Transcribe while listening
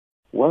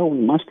Well, we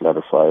must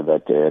clarify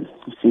that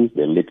since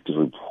the leaked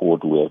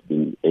report, we have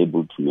been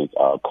able to make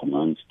our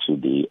comments to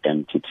the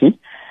MTT.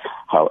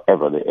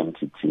 However, the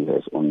MTT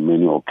has on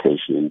many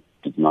occasions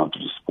did not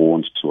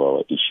respond to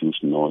our issues,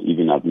 nor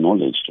even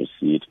acknowledge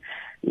receipt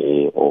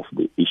of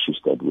the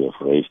issues that we have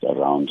raised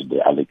around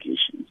the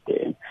allegations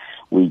there.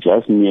 We're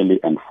just merely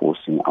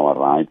enforcing our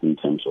rights in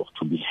terms of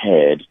to be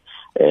heard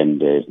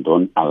and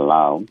don't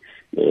allow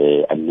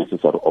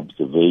unnecessary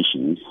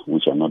observations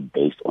which are not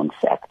based on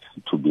fact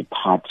to be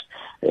part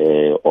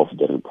of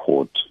the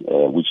report,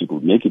 which it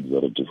would make it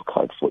very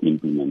difficult for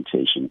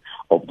implementation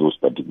of those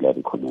particular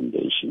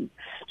recommendations.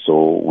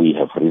 So we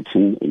have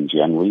written in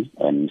January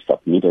and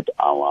submitted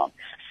our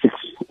 6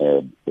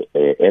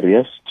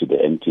 areas to the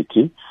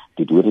MTT.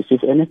 Did we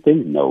receive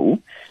anything? No.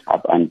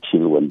 Up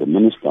until when the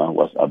minister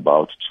was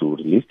about to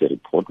release the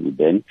report, we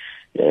then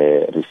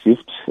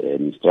received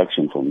an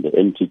instruction from the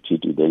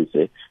MTT to then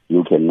say,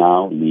 you can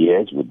now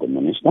liaise with the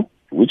minister,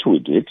 which we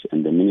did,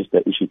 and the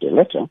minister issued a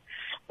letter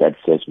that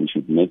says we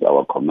should make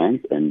our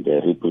comments and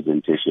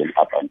representation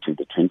up until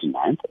the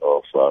 29th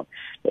of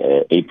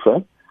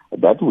April.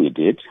 That we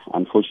did.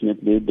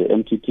 Unfortunately, the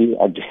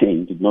MTT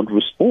again did not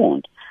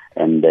respond.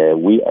 And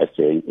we are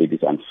saying it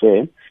is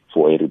unfair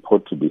for a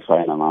report to be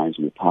finalized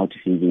without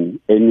having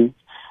any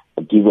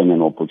given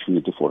an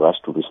opportunity for us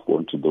to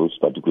respond to those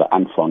particular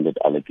unfounded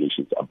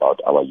allegations about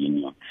our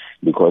union.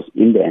 Because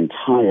in the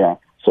entire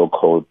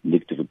so-called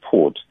leaked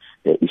report,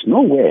 there is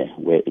nowhere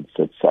where it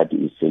said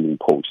Sadtu is selling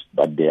posts,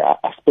 but there are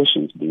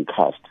aspersions being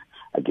cast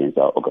against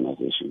our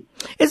organization.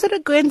 Is it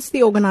against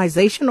the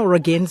organization or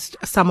against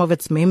some of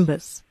its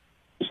members?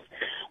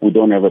 We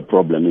don't have a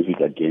problem if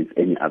it's against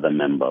any other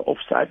member of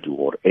Sadtu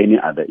or any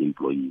other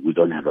employee. We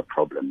don't have a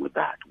problem with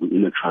that.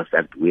 In the trust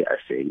act, we are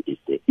saying if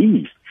there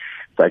is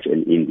such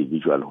an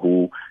individual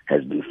who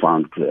has been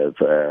found to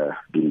have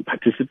been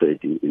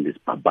participating in this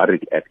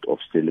barbaric act of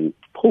selling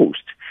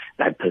posts,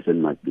 that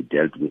person must be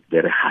dealt with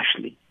very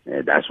harshly.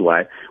 That's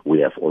why we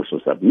have also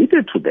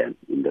submitted to them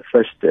in the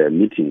first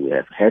meeting we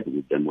have had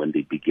with them when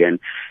they began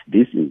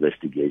this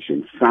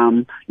investigation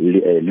some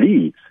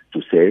leads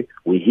to say,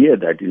 we hear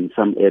that in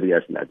some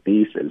areas like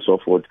this and so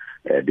forth,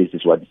 this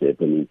is what is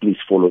happening. Please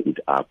follow it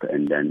up,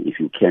 and then if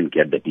you can,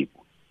 get the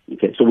people.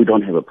 Okay, so we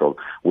don't have a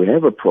problem. We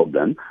have a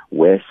problem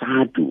where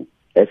Sadtu,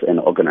 as an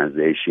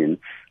organization,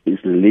 is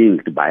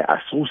linked by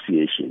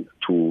association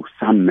to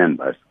some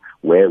members,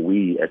 where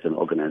we, as an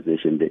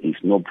organization, there is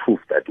no proof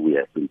that we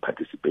have been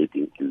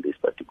participating in this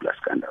particular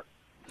scandal.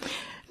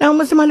 Now,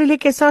 Mr.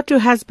 Maluleke, Sadtu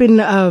has been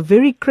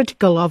very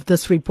critical of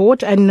this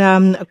report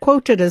and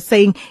quoted as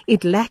saying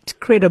it lacked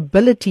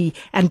credibility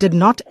and did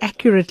not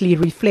accurately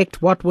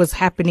reflect what was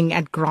happening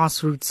at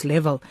grassroots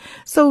level.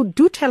 So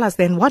do tell us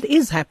then, what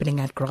is happening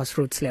at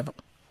grassroots level?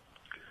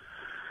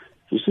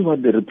 You see,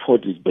 what the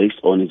report is based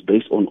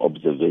on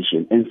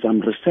observation and some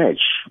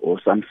research or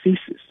some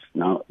thesis.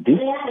 Now, this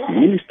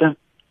minister...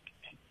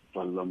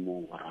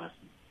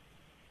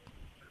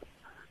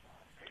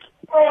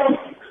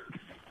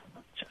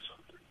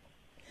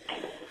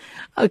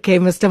 Okay,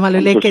 Mr.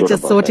 Maluleke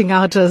just sorting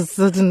out a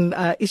certain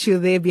issue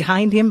there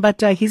behind him,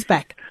 but he's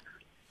back.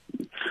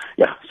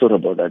 Yeah, sorry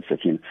about that,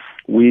 Sakina.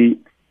 We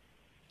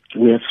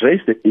have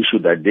raised the issue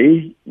that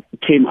they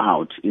came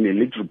out in a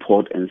leaked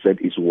report and said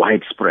it's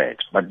widespread,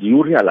 but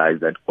you realize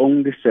that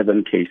only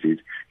 7 cases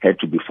had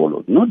to be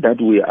followed. Not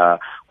that we are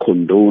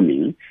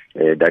condoning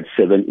that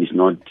 7 is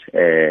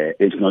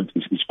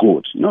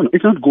good. No,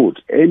 it's not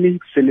good. Any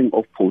selling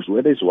of posts,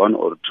 whether it's 1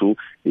 or 2,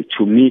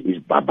 to me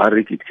is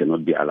barbaric. It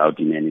cannot be allowed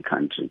in any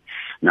country.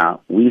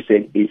 Now, we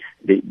say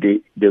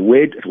the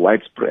word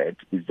widespread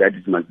is that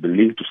it must be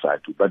linked to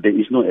Sadtu, but there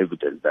is no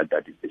evidence that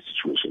that is the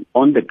situation.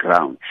 On the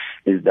ground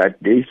is that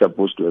they're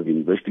supposed to have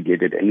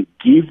investigated and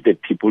give the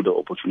people the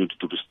opportunity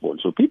to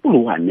respond. So people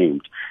who are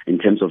named in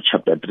terms of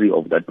Chapter 3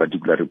 of that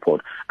particular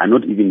report are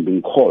not even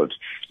being called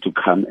to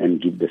come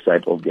and give the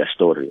side of their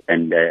story.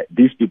 And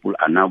these people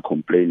are now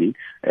complaining,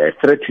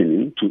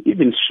 threatening to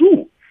even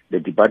sue the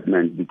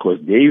department because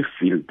they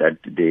feel that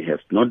they have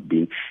not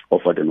been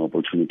offered an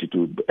opportunity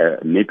to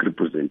make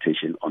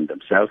representation on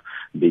themselves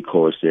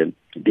because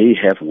they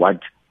have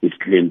what is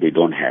claimed they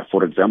don't have.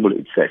 For example,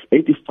 it says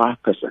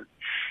 85%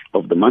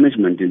 of the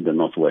management in the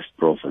Northwest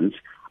province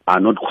are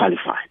not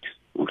qualified,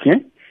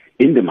 okay,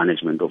 in the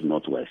management of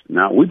Northwest.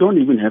 Now, we don't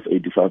even have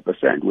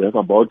 85%. We have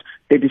about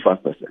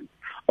 85%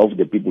 of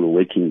the people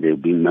working there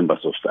being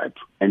members of Sadtu.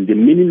 And the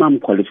minimum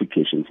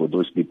qualification for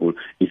those people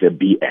is a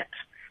B.Ed.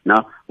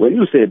 Now, when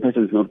you say a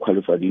person is not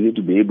qualified, you need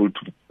to be able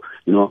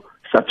to,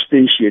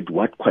 substantiate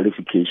what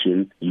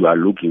qualification you are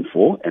looking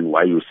for and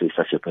why you say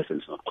such a person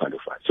is not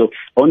qualified. So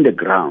on the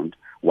ground,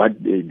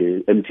 what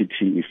the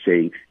MTT is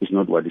saying is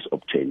not what is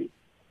obtaining.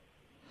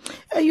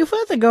 You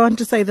further go on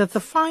to say that the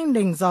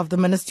findings of the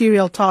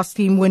ministerial task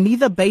team were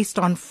neither based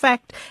on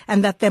fact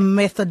and that the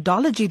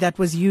methodology that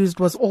was used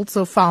was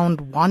also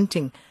found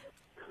wanting.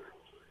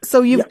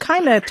 So you've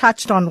kind of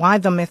touched on why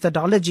the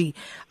methodology,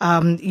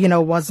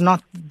 was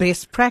not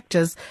best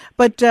practice.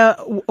 But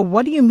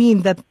what do you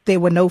mean that there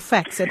were no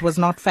facts? It was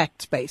not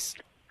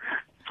facts-based?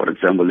 For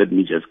example, let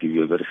me just give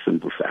you a very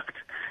simple fact.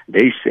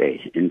 They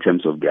say, in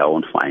terms of their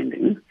own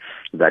finding,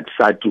 that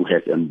Sadtu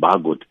has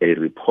embargoed a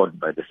report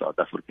by the South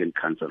African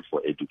Council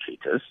for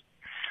Educators.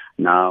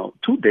 Now,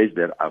 2 days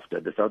thereafter,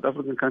 the South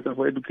African Council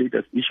for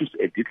Educators issues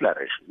a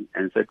declaration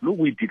and said, look,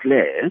 we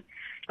declare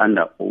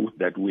under oath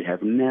that we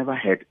have never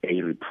had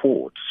a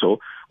report. So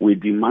we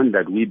demand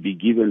that we be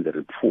given the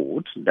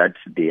report that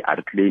they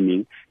are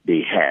claiming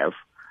they have.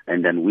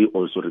 And then we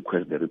also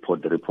request the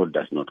report. The report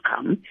does not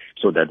come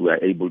so that we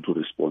are able to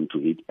respond to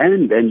it.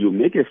 And then you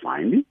make a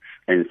finding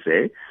and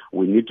say,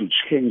 we need to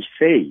change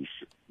phase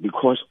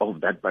because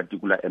of that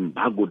particular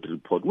embargoed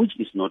report, which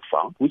is not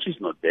found, which is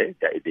not there.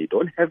 They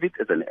don't have it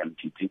as an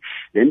MTT.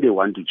 Then they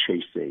want to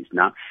change phase.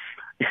 Now,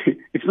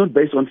 it's not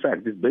based on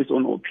fact. It's based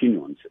on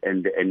opinions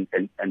and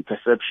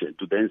perception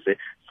to then say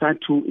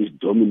Sadtu is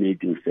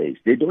dominating phase.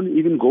 They don't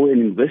even go and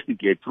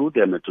investigate through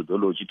their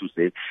methodology to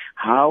say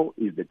how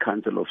is the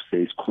Council of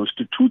Phase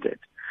constituted.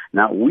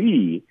 Now,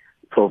 we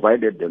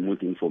provided them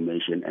with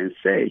information and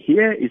say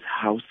here is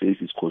how phase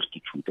is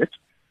constituted.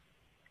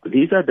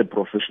 These are the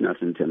professionals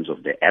in terms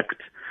of the act.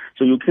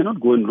 So you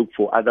cannot go and look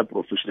for other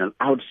professionals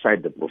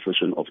outside the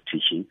profession of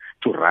teaching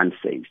to run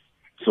phase.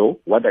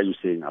 So what are you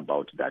saying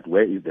about that?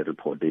 Where is the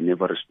report? They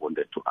never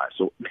responded to us.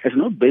 So they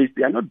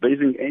are not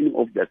basing any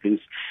of their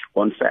things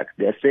on fact.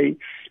 They are saying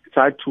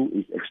Sadtu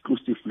is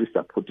exclusively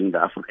supporting the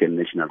African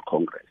National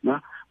Congress.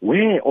 Now,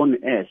 where on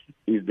earth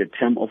is the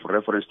term of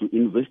reference to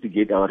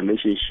investigate our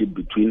relationship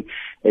between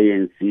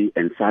ANC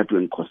and Sadtu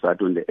and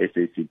COSATU and the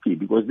SACP?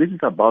 Because this is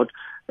about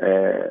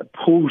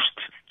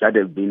posts that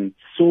have been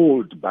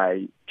sold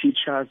by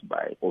teachers,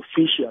 by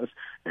officials,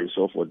 and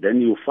so forth.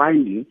 Then your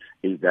finding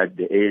is that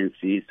the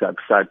ANC,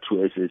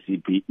 Sadtu,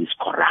 SACP is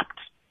corrupt.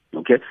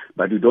 Okay,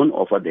 but you don't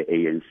offer the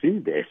ANC,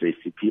 the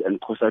SACP,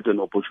 and COSATU an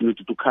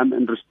opportunity to come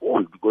and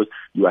respond because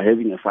you are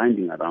having a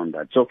finding around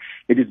that. So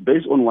it is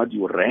based on what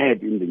you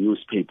read in the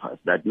newspapers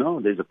that no,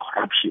 there's a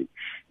corruption.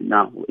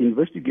 Now,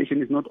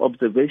 investigation is not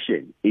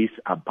observation. It's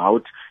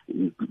about,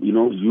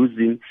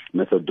 using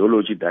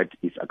methodology that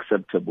is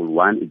acceptable.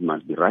 One, it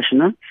must be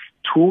rational.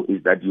 Two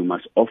is that you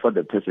must offer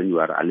the person you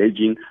are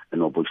alleging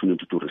an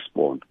opportunity to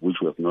respond, which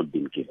we have not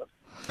been given.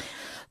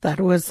 That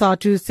was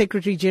Sadtu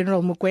Secretary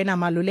General Mugwena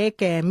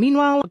Maluleke.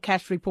 Meanwhile, a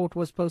cash report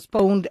was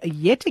postponed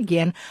yet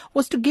again,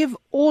 was to give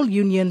all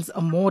unions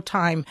more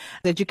time.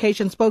 The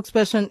education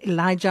spokesperson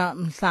Elijah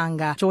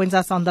Mhanga joins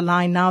us on the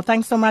line now.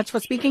 Thanks so much for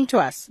speaking to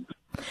us.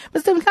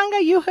 Mr.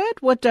 Mhanga, you heard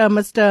what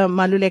Mr.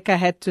 Maluleke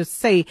had to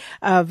say,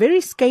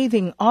 very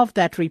scathing of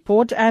that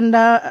report. And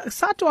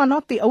Sadtu are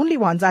not the only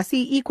ones. I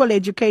see Equal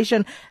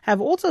Education have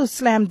also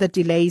slammed the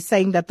delay,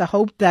 saying that the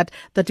hope that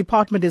the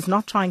department is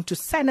not trying to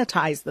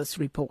sanitize this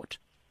report.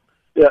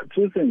 Yeah,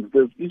 two things.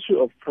 The issue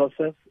of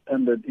process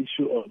and the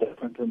issue of the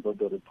content of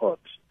the report.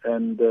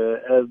 And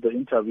as the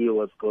interview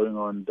was going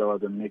on, there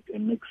was a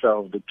mixture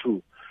of the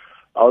two.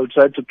 I will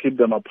try to keep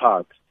them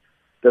apart.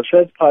 The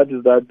first part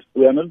is that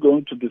we are not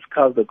going to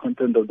discuss the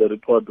content of the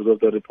report because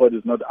the report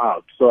is not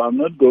out. So I'm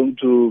not going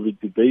to be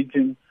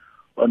debating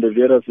on the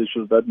various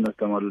issues that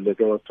Mr.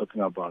 Maluleke was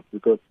talking about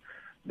because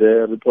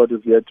the report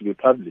is yet to be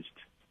published.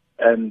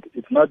 And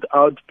it's not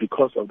out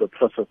because of the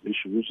process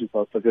issue, which is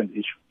our second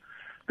issue.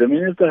 The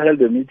minister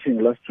held a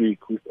meeting last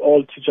week with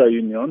all teacher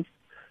unions,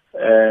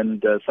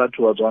 and Sadtu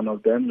was one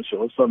of them. She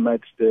also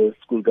met the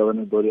school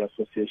governing body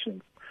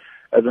associations.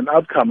 As an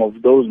outcome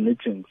of those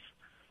meetings,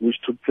 which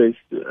took place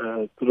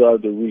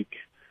throughout the week,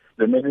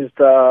 the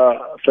minister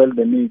felt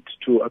the need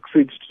to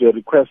accede to the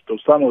request of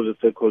some of the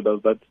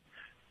stakeholders that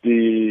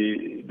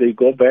they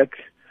go back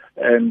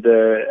and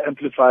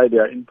amplify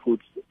their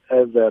inputs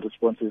as their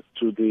responses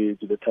to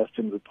the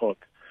testing report.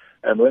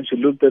 And when she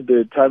looked at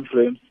the time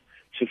frames,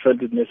 she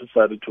felt it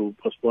necessary to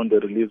postpone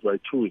the release by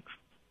 2 weeks.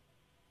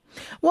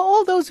 Well,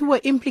 all those who were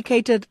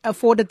implicated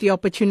afforded the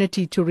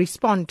opportunity to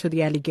respond to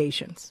the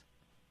allegations.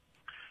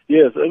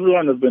 Yes,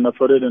 everyone has been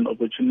afforded an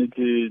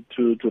opportunity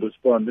to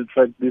respond. In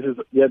fact, this is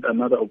yet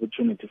another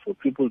opportunity for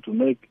people to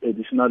make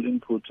additional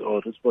inputs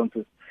or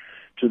responses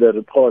to the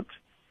report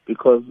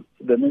because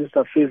the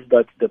minister feels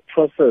that the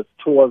process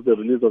towards the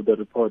release of the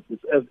report is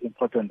as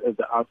important as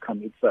the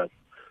outcome itself.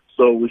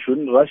 So we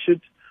shouldn't rush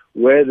it.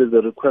 Where there's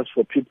a request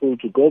for people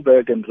to go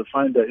back and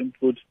refine their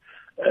input,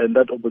 and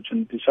that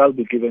opportunity shall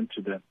be given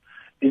to them,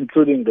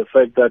 including the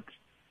fact that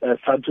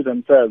Sadtu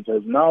themselves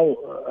has now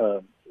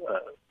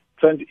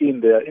sent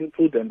in their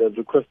input and have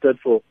requested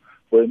for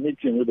a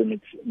meeting with the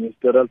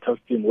ministerial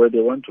task team where they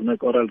want to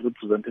make oral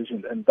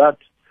representation, and that,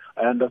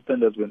 I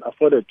understand, has been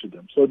afforded to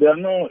them. So there are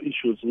no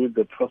issues with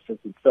the process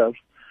itself.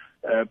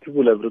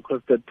 People have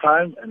requested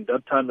time, and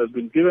that time has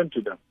been given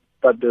to them,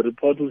 but the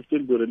report will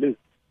still be released.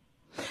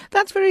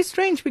 That's very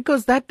strange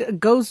because that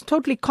goes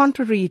totally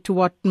contrary to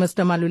what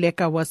Mr.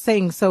 Maluleke was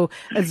saying. So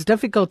it's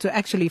difficult to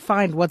actually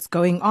find what's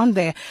going on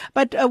there.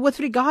 But with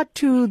regard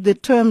to the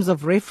terms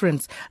of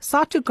reference,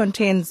 Sadtu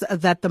contends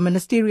that the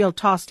ministerial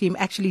task team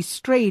actually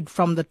strayed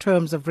from the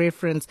terms of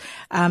reference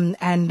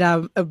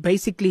and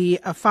basically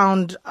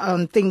found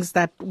things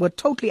that were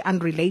totally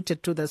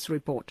unrelated to this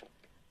report.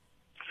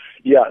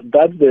 Yeah,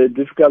 that's the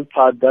difficult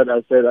part that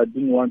I said I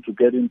didn't want to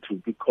get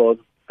into, because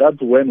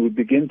that's when we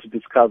begin to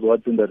discuss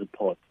what's in the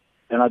report.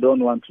 And I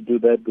don't want to do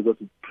that because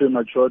it's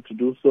premature to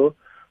do so.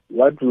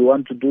 What we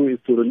want to do is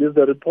to release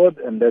the report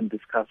and then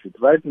discuss it.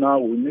 Right now,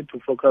 we need to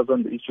focus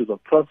on the issues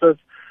of process,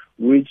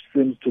 which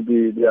seems to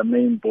be their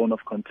main bone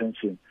of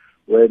contention,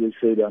 where they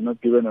say they are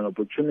not given an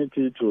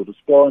opportunity to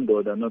respond,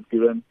 or they are not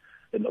given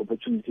an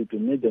opportunity to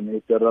meet the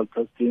ministerial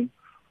trust team,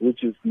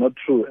 which is not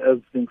true. As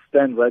things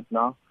stand right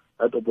now,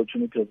 that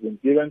opportunity has been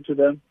given to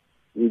them.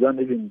 We don't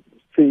even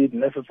see it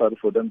necessary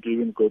for them to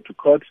even go to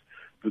court,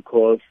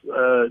 because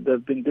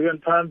they've been given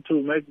time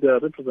to make their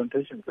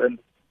representations. And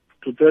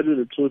to tell you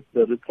the truth,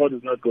 the report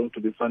is not going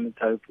to be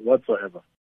sanitized whatsoever.